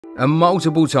A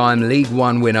multiple-time League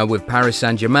One winner with Paris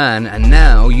Saint-Germain and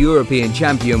now European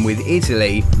champion with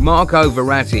Italy, Marco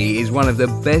Verratti is one of the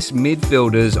best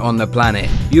midfielders on the planet.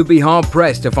 You'd be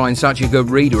hard-pressed to find such a good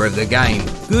reader of the game.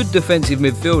 Good defensive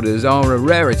midfielders are a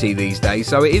rarity these days,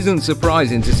 so it isn't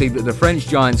surprising to see that the French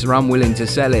giants are unwilling to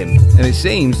sell him. And it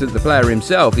seems that the player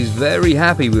himself is very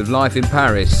happy with life in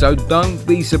Paris, so don't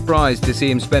be surprised to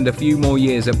see him spend a few more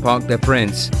years at Parc des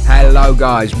Princes. Hello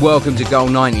guys, welcome to Goal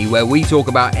 90, where we talk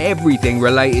about everything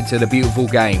related to the beautiful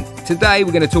game. Today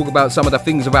we're going to talk about some of the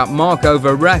things about Marco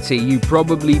Verratti you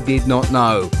probably did not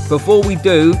know. Before we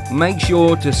do, make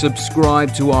sure to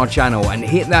subscribe to our channel and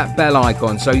hit that bell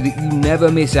icon so that you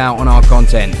never miss out on our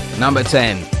content. Number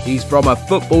 10. He's from a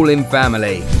footballing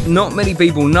family. Not many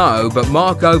people know, but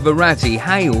Marco Verratti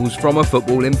hails from a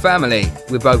footballing family,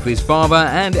 with both his father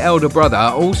and elder brother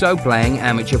also playing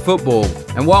amateur football.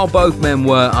 And while both men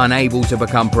were unable to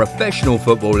become professional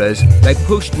footballers, they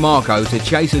pushed Marco to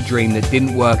chase a dream that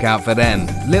didn't work out for them.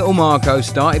 Little Marco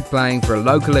started playing for a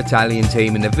local Italian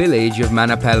team in the village of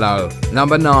Manapello.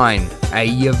 Number 9. A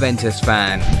Juventus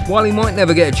fan. While he might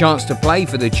never get a chance to play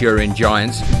for the Turin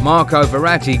Giants, Marco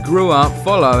Verratti grew up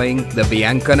following the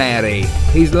Bianconeri.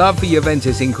 His love for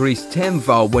Juventus increased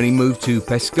tenfold when he moved to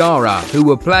Pescara, who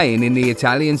were playing in the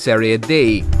Italian Serie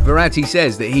D. Verratti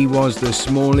says that he was the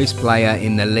smallest player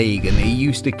in the league and he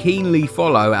used to keenly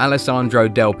follow Alessandro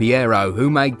Del Piero, who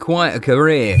made quite a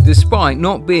career, despite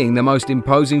not being the most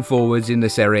imposing forwards in the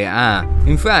Serie A.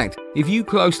 In fact, if you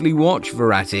closely watch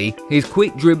Verratti, his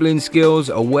quick dribbling skills,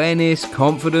 awareness,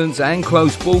 confidence and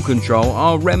close ball control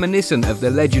are reminiscent of the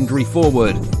legendary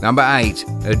forward. Number 8.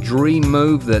 A dream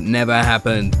move that never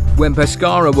happened. When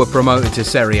Pescara were promoted to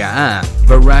Serie A,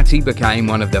 Verratti became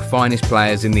one of the finest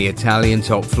players in the Italian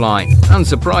top flight.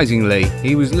 Unsurprisingly,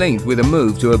 he was linked with a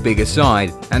move to a bigger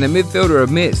side, and the midfielder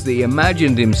admits that he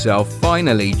imagined himself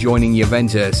finally joining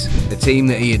Juventus, a team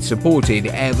that he had supported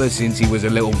ever since he was a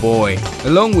little boy.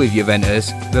 Along with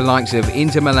Juventus, the likes of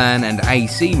Inter Milan and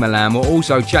AC Milan were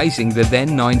also chasing the then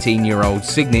 19-year-old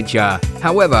signature.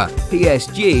 However,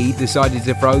 PSG decided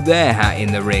to throw their hat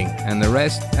in the ring, and the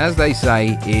rest, as they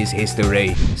say, is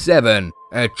history. 7.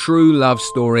 A true love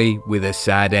story with a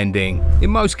sad ending. In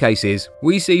most cases,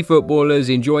 we see footballers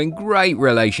enjoying great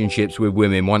relationships with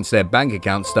women once their bank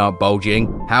accounts start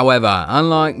bulging. However,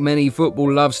 unlike many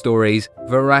football love stories,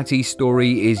 Verratti's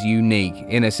story is unique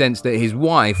in a sense that his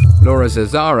wife, Laura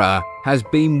Zazzara, has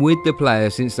been with the player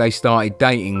since they started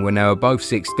dating when they were both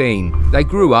 16. They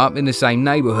grew up in the same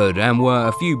neighborhood and were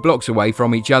a few blocks away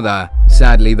from each other.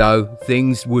 Sadly though,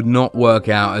 things would not work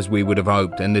out as we would have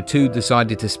hoped, and the two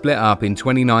decided to split up in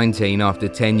 2019 after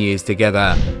 10 years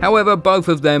together. However, both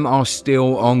of them are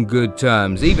still on good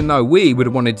terms, even though we would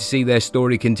have wanted to see their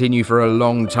story continue for a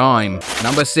long time.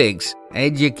 Number 6.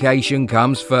 Education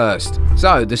comes first.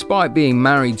 So, despite being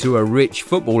married to a rich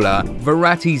footballer,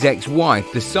 Verratti's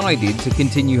ex-wife decided to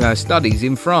continue her studies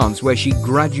in France, where she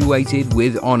graduated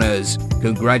with honours.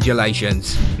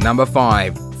 Congratulations. Number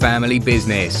 5. Family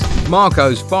business.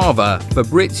 Marco's father,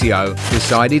 Fabrizio,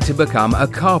 decided to become a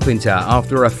carpenter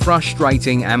after a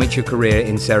frustrating amateur career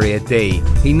in Serie D.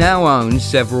 He now owns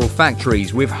several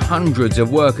factories with hundreds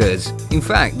of workers. In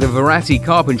fact, the Verratti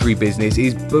carpentry business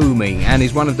is booming and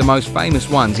is one of the most famous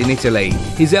ones in Italy.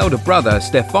 His elder brother,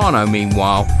 Stefano,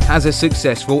 meanwhile, has a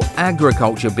successful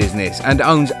agriculture business and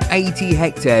owns 80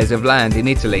 hectares of land in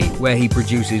Italy, where he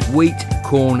produces wheat,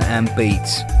 corn and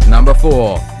beets. Number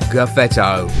 4.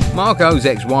 Gaffetto. Marco's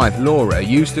ex-wife Laura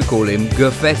used to call him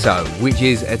Gaffetto, which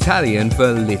is Italian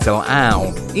for little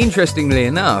owl. Interestingly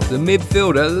enough, the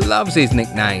midfielder loves his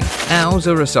nickname. Owls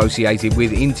are associated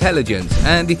with intelligence,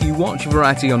 and if you watch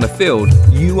Verratti on the field,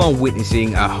 you are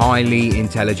witnessing a highly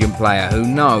intelligent player who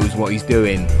knows what he's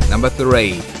doing. Number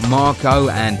 3. Marco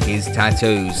and his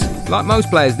tattoos. Like most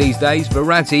players these days,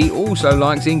 Verratti also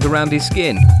likes ink around his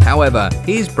skin. However,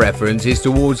 his preference is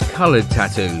towards coloured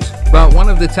tattoos. But one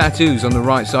of the tattoos on the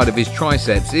right side of his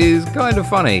triceps is kind of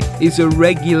funny. It's a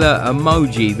regular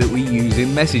emoji that we use in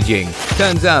messaging.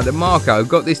 Turns out that Marco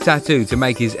got this tattoo to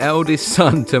make his eldest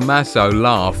son Tommaso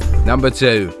laugh. Number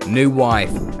 2. New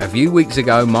wife. A few weeks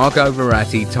ago, Marco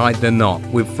Verratti tied the knot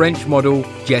with French model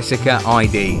Jessica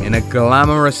Idy in a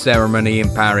glamorous ceremony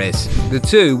in Paris. The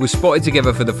two were spotted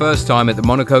together for the first time at the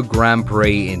Monaco Grand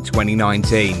Prix in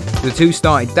 2019. The two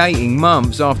started dating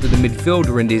months after the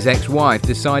midfielder and his ex-wife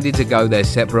decided to go their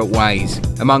separate ways.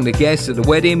 Among the guests at the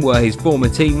wedding were his former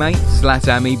teammate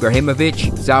Zlatan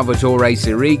Ibrahimovic, Salvatore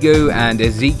Sirigu and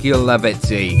Ezekiel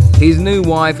Lavezzi. His new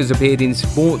wife has appeared in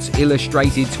Sports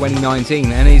Illustrated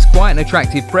 2019 and is quite an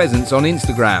attractive presence on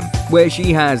Instagram, where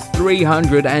she has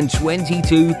 322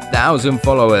 22,000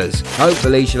 followers.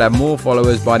 Hopefully she'll have more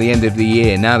followers by the end of the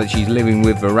year now that she's living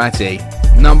with Verratti.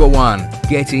 Number 1.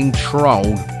 Getting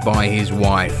trolled by his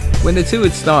wife. When the two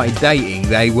had started dating,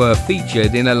 they were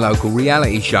featured in a local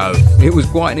reality show. It was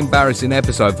quite an embarrassing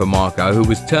episode for Marco, who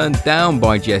was turned down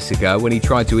by Jessica when he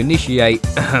tried to initiate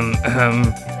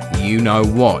you know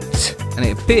what. And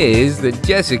it appears that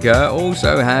Jessica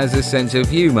also has a sense of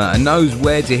humour and knows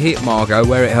where to hit Marco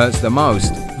where it hurts the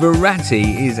most.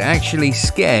 Verratti is actually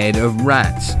scared of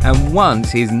rats, and once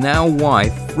his now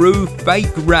wife threw fake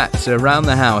rats around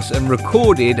the house and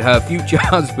recorded her future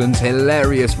husband's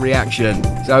hilarious reaction.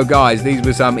 So guys, these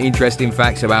were some interesting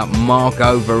facts about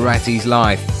Marco Verratti's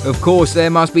life. Of course, there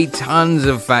must be tons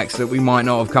of facts that we might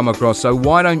not have come across, so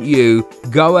why don't you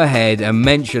go ahead and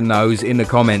mention those in the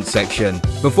comments section.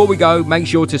 Before we go, make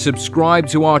sure to subscribe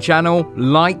to our channel,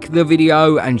 like the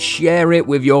video and share it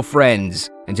with your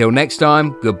friends. Until next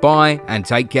time, goodbye and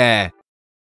take care.